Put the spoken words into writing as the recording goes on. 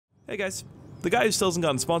Hey guys, the guy who still hasn't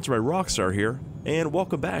gotten sponsored by Rockstar here, and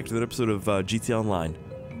welcome back to that episode of GTA Online,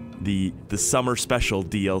 the summer special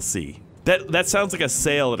DLC. That sounds like a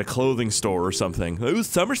sale at a clothing store or something. Oh,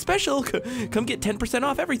 summer special, come get 10%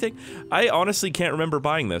 off everything. I honestly can't remember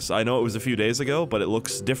buying this. I know it was a few days ago, but it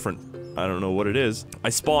looks different. I don't know what it is. I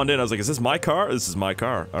spawned in, I was like, is this my car? This is my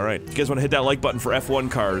car. All right. You guys want to hit that like button for F1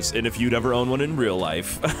 cars, and if you'd ever own one in real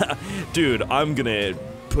life. Dude, I'm gonna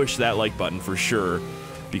push that like button for sure,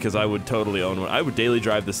 because I would totally own one. I would daily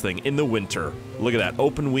drive this thing in the winter. Look at that,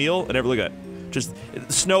 open wheel, and look at that. Just,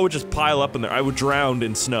 snow would just pile up in there. I would drown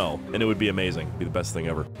in snow, and it would be amazing. It'd be the best thing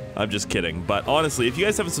ever. I'm just kidding, but honestly, if you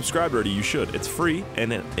guys haven't subscribed already, you should. It's free,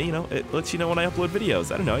 and it, you know, it lets you know when I upload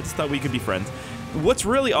videos. I don't know, I just thought we could be friends. What's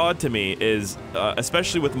really odd to me is,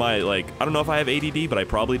 especially with my, like, I don't know if I have ADD, but I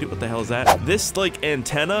probably do. What the hell is that? This, like,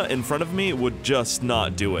 antenna in front of me would just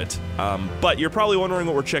not do it. But you're probably wondering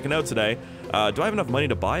what we're checking out today. Do I have enough money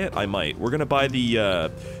to buy it? I might. We're gonna buy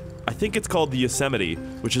the, I think it's called the Yosemite,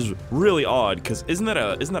 which is really odd, because isn't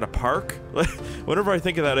that a park? Whenever I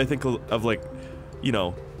think of that, I think of, like, you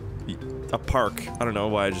know, a park. I don't know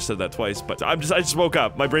why I just said that twice, but I just woke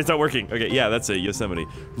up. My brain's not working. Okay, yeah, that's it, Yosemite.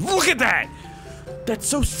 Look at that! That's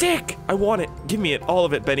so sick! I want it. Give me it. All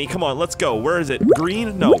of it, Benny. Come on, let's go. Where is it?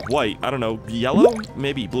 Green? No, white. I don't know. Yellow?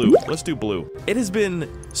 Maybe blue. Let's do blue. It has been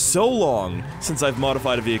so long since I've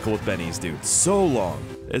modified a vehicle with Benny's, dude. So long.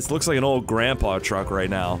 It looks like an old grandpa truck right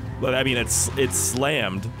now. But, I mean, it's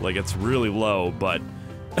slammed. Like, it's really low, but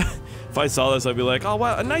if I saw this, I'd be like, oh,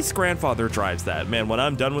 wow, a nice grandfather drives that. Man, when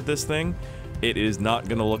I'm done with this thing, it is not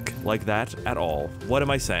gonna look like that at all. What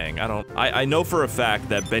am I saying? I know for a fact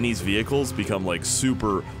that Benny's vehicles become like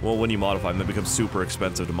super, well, when you modify them, they become super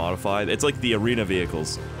expensive to modify. It's like the arena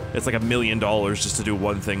vehicles. It's like $1 million just to do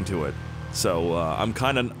one thing to it. So, I'm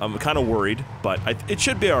kinda worried, but it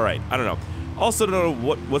should be alright. I don't know. Also don't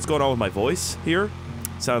know what's going on with my voice here.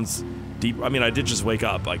 Sounds deep. I mean, I did just wake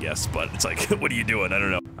up, I guess, but it's like, what are you doing? I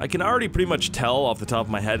don't know. I can already pretty much tell off the top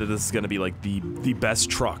of my head that this is gonna be like the best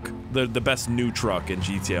truck. The best new truck in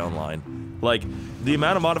GTA Online. Like, the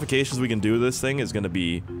amount of modifications we can do to this thing is gonna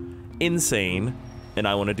be insane, and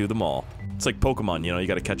I wanna do them all. It's like Pokemon, you know, you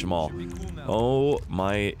gotta catch them all. Oh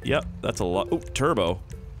my, yep, that's a lot. Oh, turbo.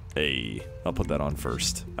 Hey, I'll put that on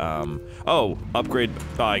first. Oh, upgrade,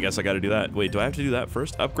 oh, I guess I gotta do that. Wait, do I have to do that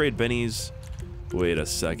first? Upgrade Benny's, wait a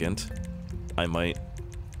second. I might.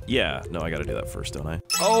 Yeah, no, I gotta do that first, don't I?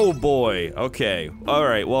 Oh boy, okay.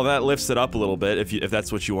 Alright, well that lifts it up a little bit if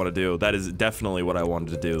that's what you want to do. That is definitely what I wanted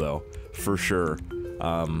to do though, for sure.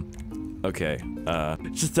 Okay.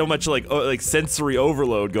 Just so much like sensory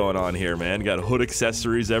overload going on here, man. You got hood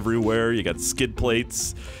accessories everywhere, you got skid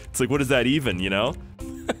plates. It's like, what is that even, you know?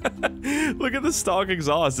 Look at the stock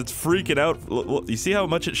exhaust, it's freaking out. You see how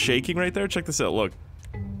much it's shaking right there? Check this out, look.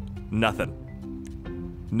 Nothing.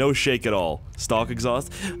 No shake at all. Stock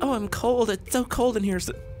exhaust. Oh, I'm cold. It's so cold in here.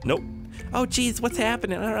 Nope. Oh, geez, what's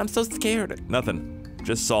happening? I'm so scared. Nothing.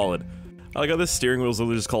 Just solid. I like how this steering wheel's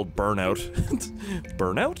literally just called Burnout.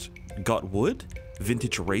 Burnout? Got wood?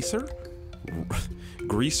 Vintage racer?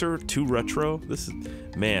 Greaser 2 retro? This is,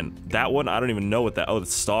 man, that one, I don't even know what that, oh, the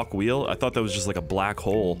stock wheel? I thought that was just like a black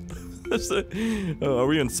hole. Oh, are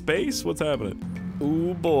we in space? What's happening?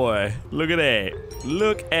 Ooh boy, look at that.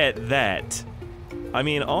 Look at that. I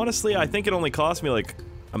mean, honestly, I think it only cost me like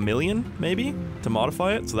 $1 million, maybe, to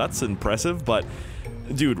modify it, so that's impressive, but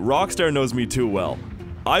dude, Rockstar knows me too well.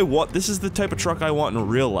 This is the type of truck I want in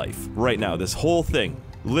real life, right now, this whole thing,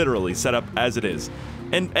 literally set up as it is.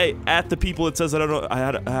 And hey, at the people it says that I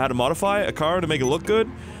had to modify a car to make it look good,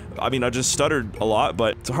 I mean, I just stuttered a lot,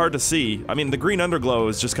 but it's hard to see. I mean, the green underglow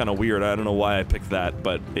is just kind of weird, I don't know why I picked that,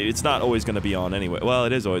 but it's not always gonna be on anyway. Well,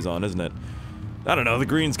 it is always on, isn't it? I don't know, the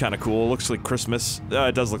green's kind of cool. It looks like Christmas.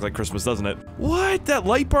 It does look like Christmas, doesn't it? What? That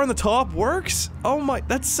light bar on the top works? Oh my,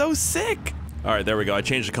 that's so sick! Alright, there we go. I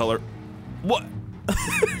changed the color. What?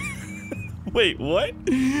 Wait, what?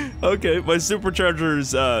 Okay, my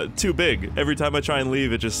supercharger's too big. Every time I try and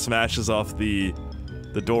leave, it just smashes off the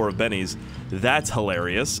door of Benny's. That's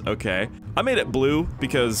hilarious. Okay. I made it blue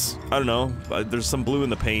because, I don't know, there's some blue in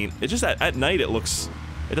the paint. It just, at night, it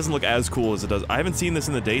doesn't look as cool as it does. I haven't seen this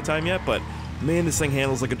in the daytime yet, but man, this thing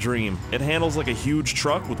handles like a dream. It handles like a huge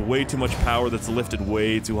truck with way too much power that's lifted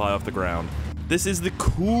way too high off the ground. This is the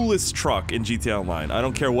coolest truck in GTA Online. I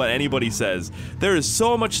don't care what anybody says. There is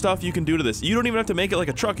so much stuff you can do to this. You don't even have to make it like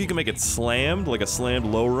a truck. You can make it slammed, like a slammed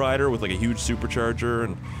lowrider with like a huge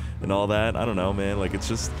supercharger and all that. I don't know, man. Like, it's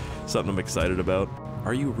just something I'm excited about.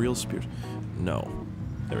 Are you a real spirit? No.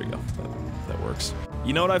 There we go. That works.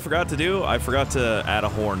 You know what I forgot to do? I forgot to add a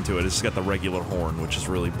horn to it. It's just got the regular horn, which is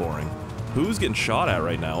really boring. Who's getting shot at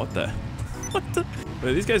right now? What the? What the?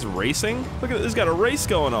 Wait, are these guys racing? Look at this, got a race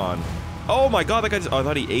going on. Oh my god, that guy just, oh, I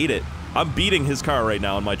thought he ate it. I'm beating his car right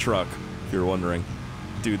now in my truck, if you're wondering.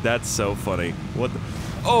 Dude, that's so funny. What the?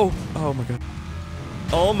 Oh! Oh my god.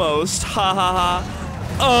 Almost. Ha ha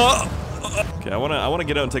ha. Okay, I wanna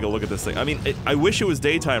get out and take a look at this thing. I mean, I wish it was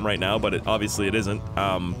daytime right now, but obviously it isn't.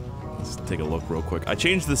 Let's take a look real quick. I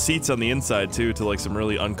changed the seats on the inside, too, to like some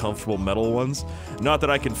really uncomfortable metal ones. Not that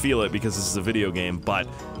I can feel it because this is a video game, but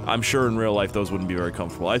I'm sure in real life those wouldn't be very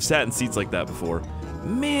comfortable. I've sat in seats like that before.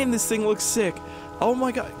 Man, this thing looks sick. Oh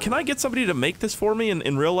my god, can I get somebody to make this for me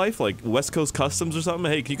in real life? Like West Coast Customs or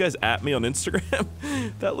something? Hey, can you guys @ me on Instagram?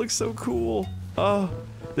 That looks so cool. Oh,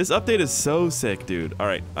 this update is so sick, dude.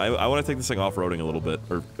 Alright, I want to take this thing off-roading a little bit,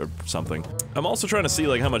 or something. I'm also trying to see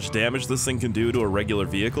like how much damage this thing can do to a regular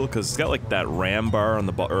vehicle, because it's got like that ram bar on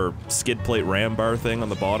the or skid plate ram bar thing on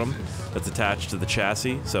the bottom that's attached to the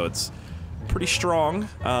chassis, so it's pretty strong.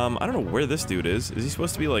 I don't know where this dude is. Is he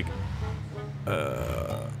supposed to be like...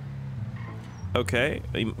 Okay,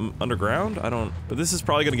 underground? I don't... But this is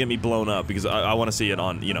probably gonna get me blown up, because I want to see it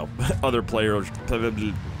on, you know, other players'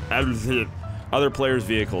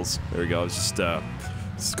 vehicles. There we go, it's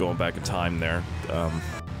just going back in time there.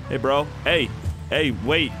 Hey bro, hey,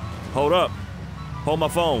 wait, hold up. Hold my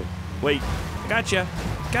phone. Wait, gotcha.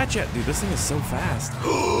 Dude, this thing is so fast.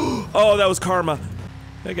 Oh, that was karma.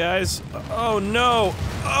 Hey guys. Oh no.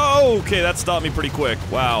 Oh, okay, that stopped me pretty quick.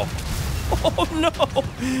 Wow. Oh no!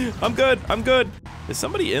 I'm good. Is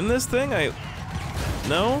somebody in this thing?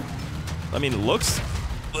 No? I mean, it looks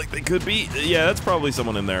like they could be. Yeah, that's probably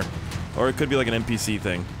someone in there. Or it could be like an NPC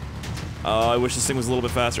thing. I wish this thing was a little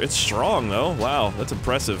bit faster. It's strong though. Wow, that's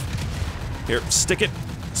impressive. Here, stick it,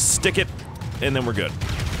 and then we're good.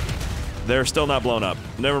 They're still not blown up.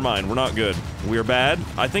 Never mind, we're not good. We're bad.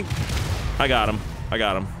 I think I got him.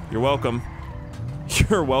 You're welcome.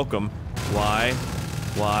 You're welcome. Why?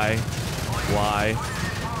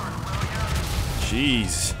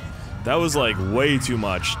 Jeez. That was like way too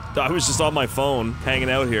much. I was just on my phone, hanging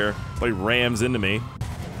out here, but he rams into me.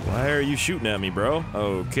 Why are you shooting at me, bro?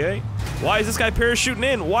 Okay. Why is this guy parachuting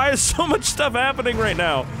in? Why is so much stuff happening right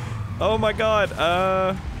now? Oh my god,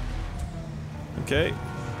 okay.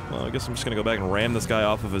 Well, I guess I'm just gonna go back and ram this guy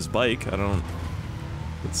off of his bike.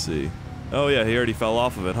 Let's see. Oh yeah, he already fell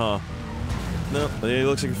off of it, huh? No, he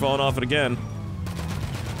looks like he's falling off it again.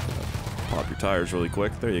 Pop your tires really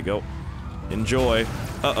quick. There you go. Enjoy.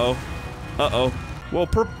 Uh-oh. Whoa,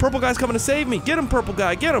 purple guy's coming to save me. Get him, purple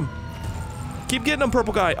guy. Get him. Keep getting him,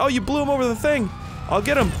 purple guy. Oh, you blew him over the thing. I'll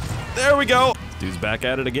get him. There we go. Dude's back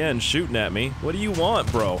at it again, shooting at me. What do you want,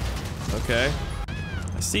 bro? Okay.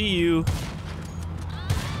 I see you.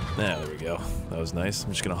 There we go. That was nice.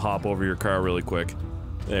 I'm just gonna hop over your car really quick.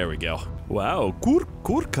 There we go. Wow,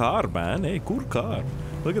 cool car, man. Hey, cool car.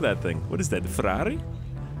 Look at that thing. What is that, Ferrari?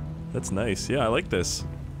 That's nice. Yeah, I like this.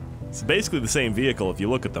 It's basically the same vehicle if you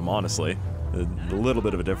look at them, honestly. A little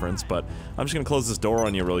bit of a difference, but I'm just gonna close this door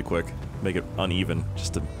on you really quick. Make it uneven,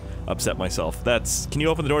 just to upset myself. Can you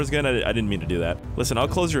open the doors again? I didn't mean to do that. Listen, I'll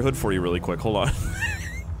close your hood for you really quick. Hold on.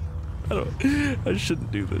 I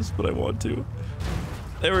shouldn't do this, but I want to.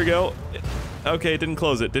 There we go. Okay, didn't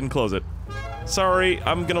close it. Sorry,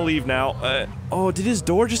 I'm gonna leave now. Oh, did his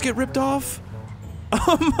door just get ripped off?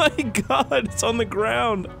 Oh my god, it's on the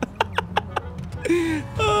ground.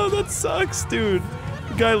 Oh, that sucks, dude.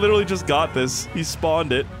 The guy literally just got this. He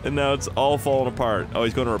spawned it, and now it's all falling apart. Oh,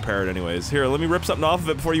 he's going to repair it anyways. Here, let me rip something off of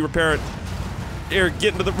it before you repair it. Here,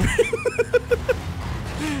 get into the...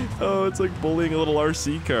 Oh, it's like bullying a little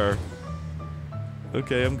RC car.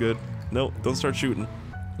 Okay, I'm good. No, don't start shooting.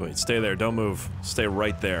 Wait, stay there. Don't move. Stay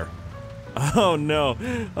right there. Oh, no.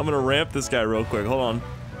 I'm gonna ramp this guy real quick. Hold on.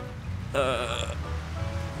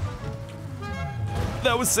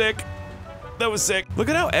 That was sick. Look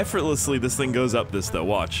at how effortlessly this thing goes up this, though.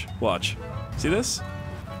 Watch. See this?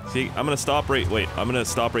 See, I'm gonna stop right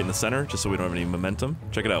in the center, just so we don't have any momentum.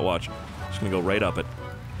 Check it out, watch. Just gonna go right up it.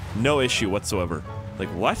 No issue whatsoever. Like,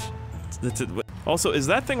 what? Also, is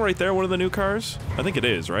that thing right there one of the new cars? I think it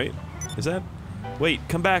is, right? Is that? Wait,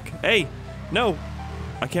 come back. Hey! No!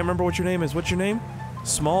 I can't remember what your name is. What's your name?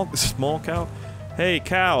 Small cow? Hey,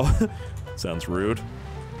 cow. Sounds rude.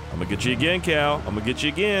 I'm gonna get you again, cow. I'm gonna get you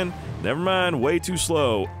again. Never mind, way too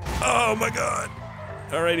slow. Oh my god.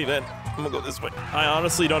 Alrighty then, I'm gonna go this way. I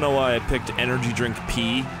honestly don't know why I picked energy drink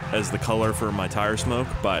P as the color for my tire smoke,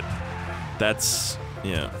 but that's,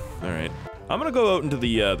 yeah, alright. I'm gonna go out into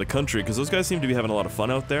the country, because those guys seem to be having a lot of fun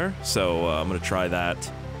out there, so I'm gonna try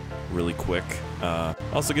that. really quick.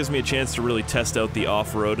 Also gives me a chance to really test out the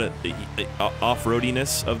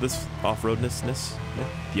off-roadiness of this off-roadness.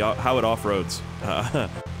 Yeah, how it off-roads.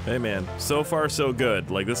 Hey man, so far so good.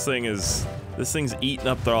 Like this thing's eating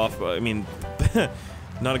up the off. I mean,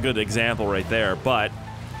 not a good example right there, but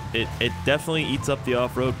it definitely eats up the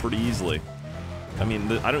off-road pretty easily. I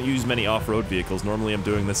mean, I don't use many off-road vehicles. Normally I'm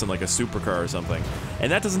doing this in like a supercar or something,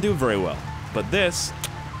 and that doesn't do very well. But this,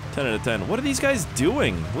 10 out of 10. What are these guys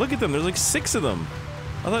doing? Look at them. There's like 6 of them.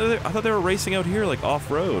 I thought they were racing out here like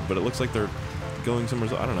off-road, but it looks like they're going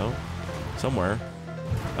somewhere. I don't know, somewhere.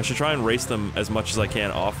 I should try and race them as much as I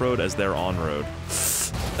can off-road as they're on-road.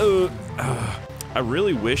 I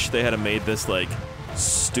really wish they had made this like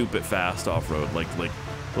stupid fast off-road,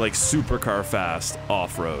 like supercar fast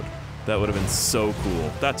off-road. That would have been so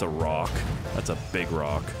cool. That's a rock. That's a big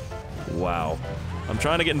rock. Wow. I'm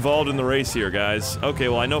trying to get involved in the race here, guys. Okay,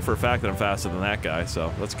 well I know for a fact that I'm faster than that guy,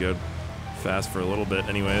 so that's good. Fast for a little bit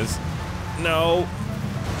anyways. No.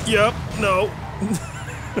 Yep, no.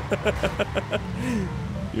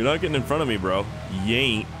 You're not getting in front of me, bro. You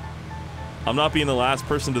ain't. I'm not being the last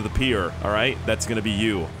person to the pier, alright? That's gonna be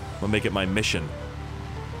you. I'm gonna make it my mission.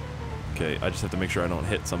 Okay, I just have to make sure I don't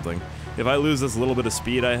hit something. If I lose this little bit of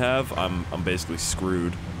speed I have, I'm basically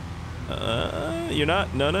screwed. You're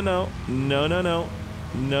not. No, no, no. No, no, no.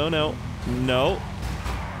 No, no. No.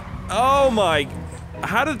 Oh my.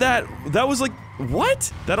 How did that was like,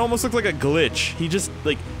 what? That almost looked like a glitch. He just,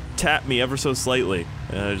 like, tapped me ever so slightly,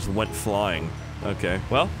 and I just went flying. Okay,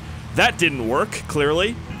 well, that didn't work,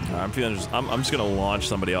 clearly. I'm just gonna launch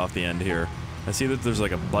somebody off the end here. I see that there's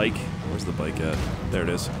like a bike. Where's the bike at? There it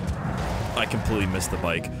is. I completely missed the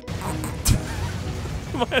bike.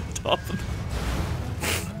 Am I on top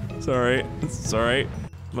of it? Sorry. Sorry.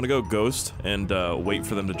 I'm gonna go ghost and wait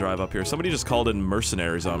for them to drive up here. Somebody just called in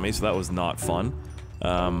mercenaries on me, so that was not fun.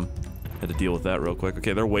 Had to deal with that real quick.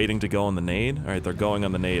 Okay, they're waiting to go on the nade. Alright, they're going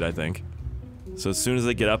on the nade, I think. So as soon as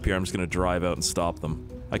they get up here, I'm just gonna drive out and stop them.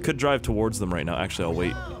 I could drive towards them right now. Actually, I'll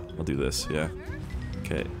wait. I'll do this, yeah.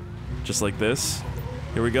 Okay. Just like this.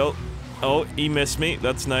 Here we go. Oh, he missed me.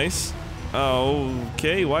 That's nice.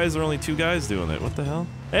 Okay, why is there only 2 guys doing it? What the hell?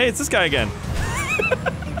 Hey, it's this guy again!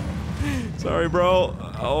 Sorry, bro.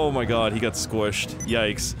 Oh my god, he got squished.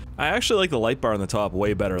 Yikes. I actually like the light bar on the top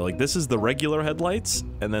way better. Like, this is the regular headlights,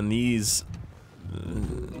 and then these...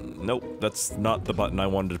 nope, that's not the button I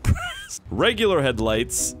wanted to press. Regular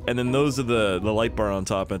headlights, and then those are the light bar on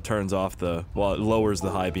top, and it turns off the... well, it lowers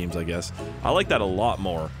the high beams, I guess. I like that a lot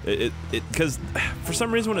more. Because for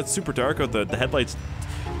some reason when it's super dark out, the headlights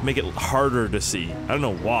make it harder to see. I don't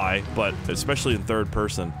know why, but especially in third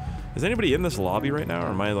person. Is anybody in this lobby right now,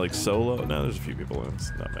 or am I like solo? No, there's a few people in. It's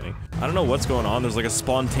not many. I don't know what's going on. There's like a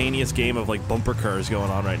spontaneous game of like bumper cars going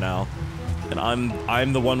on right now. And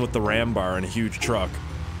I'm the one with the ram bar and a huge truck.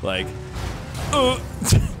 Like, alright.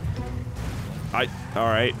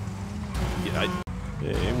 Yeah,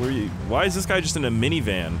 where are you? Why is this guy just in a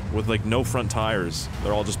minivan with like no front tires?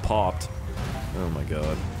 They're all just popped. Oh my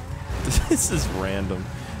god. This is random.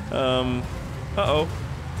 Uh-oh.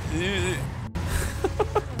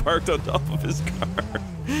 Parked on top of his car.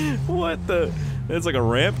 What the? It's like a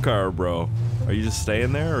ramp car, bro. Are you just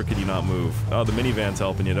staying there, or can you not move? Oh, the minivan's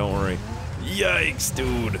helping you, don't worry. Yikes,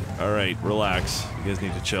 dude. Alright, relax. You guys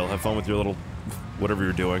need to chill. Have fun with your little... whatever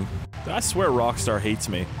you're doing. I swear Rockstar hates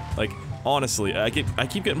me. Like, honestly, I keep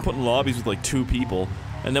getting put in lobbies with like 2 people,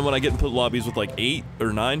 and then when I get put in lobbies with like 8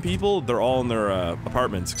 or 9 people, they're all in their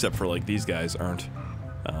apartments, except for like these guys aren't.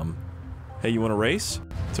 Hey, you wanna race?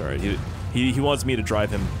 It's alright, he wants me to drive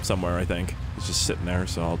him somewhere, I think. He's just sitting there,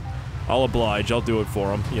 so I'll oblige, I'll do it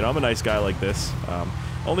for him. You know, I'm a nice guy like this.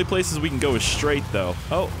 Only places we can go is straight, though.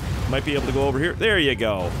 Oh, might be able to go over here. There you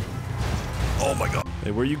go. Oh my god. Hey,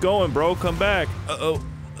 where you going, bro? Come back. Uh-oh.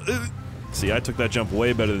 See, I took that jump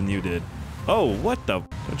way better than you did. Oh, what the?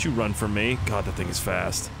 Don't you run from me. God, that thing is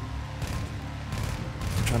fast.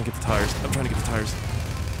 I'm trying to get the tires. I'm trying to get the tires.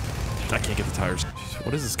 I can't get the tires.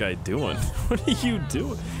 What is this guy doing? What are you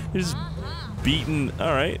doing? You're just beating...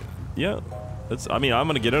 Alright. Yeah. That's... I mean, I'm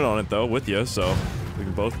gonna get in on it, though, with you, so... we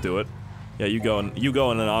can both do it. Yeah, you go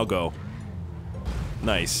and then I'll go.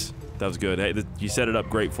 Nice. That was good. Hey, you set it up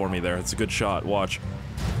great for me there. It's a good shot. Watch.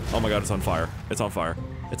 Oh my god, it's on fire. It's on fire.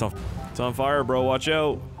 It's on fire, bro. Watch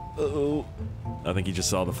out. Uh-oh. I think he just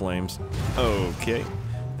saw the flames. Okay.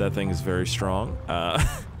 That thing is very strong.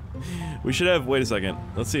 We should have... wait a second.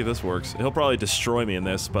 Let's see if this works. He'll probably destroy me in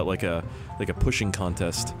this, but like a pushing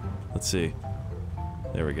contest. Let's see.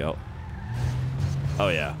 There we go. Oh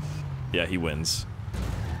yeah. Yeah, he wins.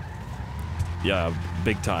 Yeah,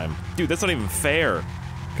 big time. Dude, that's not even fair.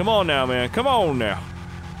 Come on now, man. Come on now.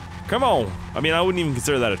 Come on. I mean, I wouldn't even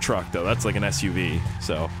consider that a truck, though. That's like an SUV,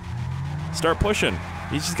 so. Start pushing.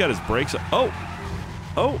 He's just got his brakes. Oh.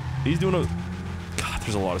 Oh, he's doing a... God,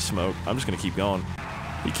 there's a lot of smoke. I'm just gonna keep going.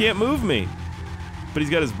 He can't move me. But he's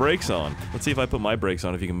got his brakes on. Let's see if I put my brakes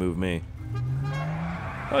on if he can move me.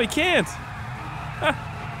 Oh, he can't!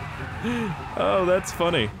 Oh, that's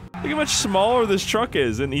funny. Look how much smaller this truck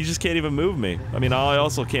is, and he just can't even move me. I mean, I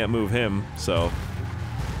also can't move him, so...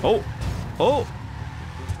 Oh! Oh!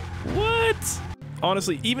 What?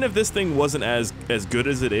 Honestly, even if this thing wasn't as good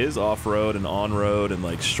as it is, off-road and on-road and,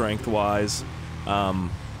 like, strength-wise,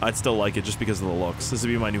 I'd still like it just because of the looks. This would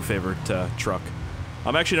be my new favorite, truck.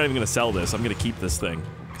 I'm actually not even gonna sell this. I'm gonna keep this thing,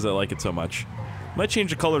 because I like it so much. Might change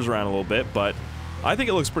the colors around a little bit, but I think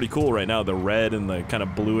it looks pretty cool right now. The red and the kind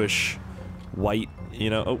of bluish white, you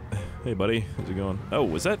know. Oh, hey buddy, how's it going?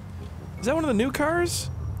 Oh, is that one of the new cars?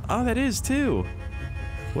 Oh, that is too.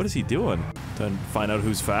 What is he doing? Trying to find out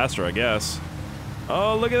who's faster, I guess.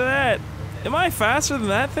 Oh, look at that! Am I faster than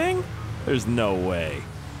that thing? There's no way.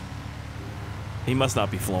 He must not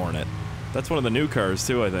be flooring it. That's one of the new cars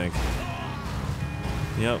too, I think.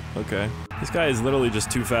 Yep, okay. This guy is literally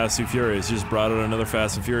just too fast, too furious. He just brought out another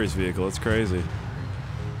Fast and Furious vehicle. It's crazy.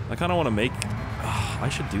 I kind of want to make... I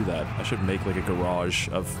should do that. I should make like a garage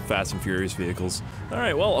of Fast and Furious vehicles.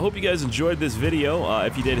 Alright, well, I hope you guys enjoyed this video.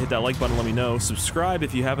 If you did, hit that like button, let me know. Subscribe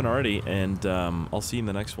if you haven't already, and I'll see you in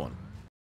the next one.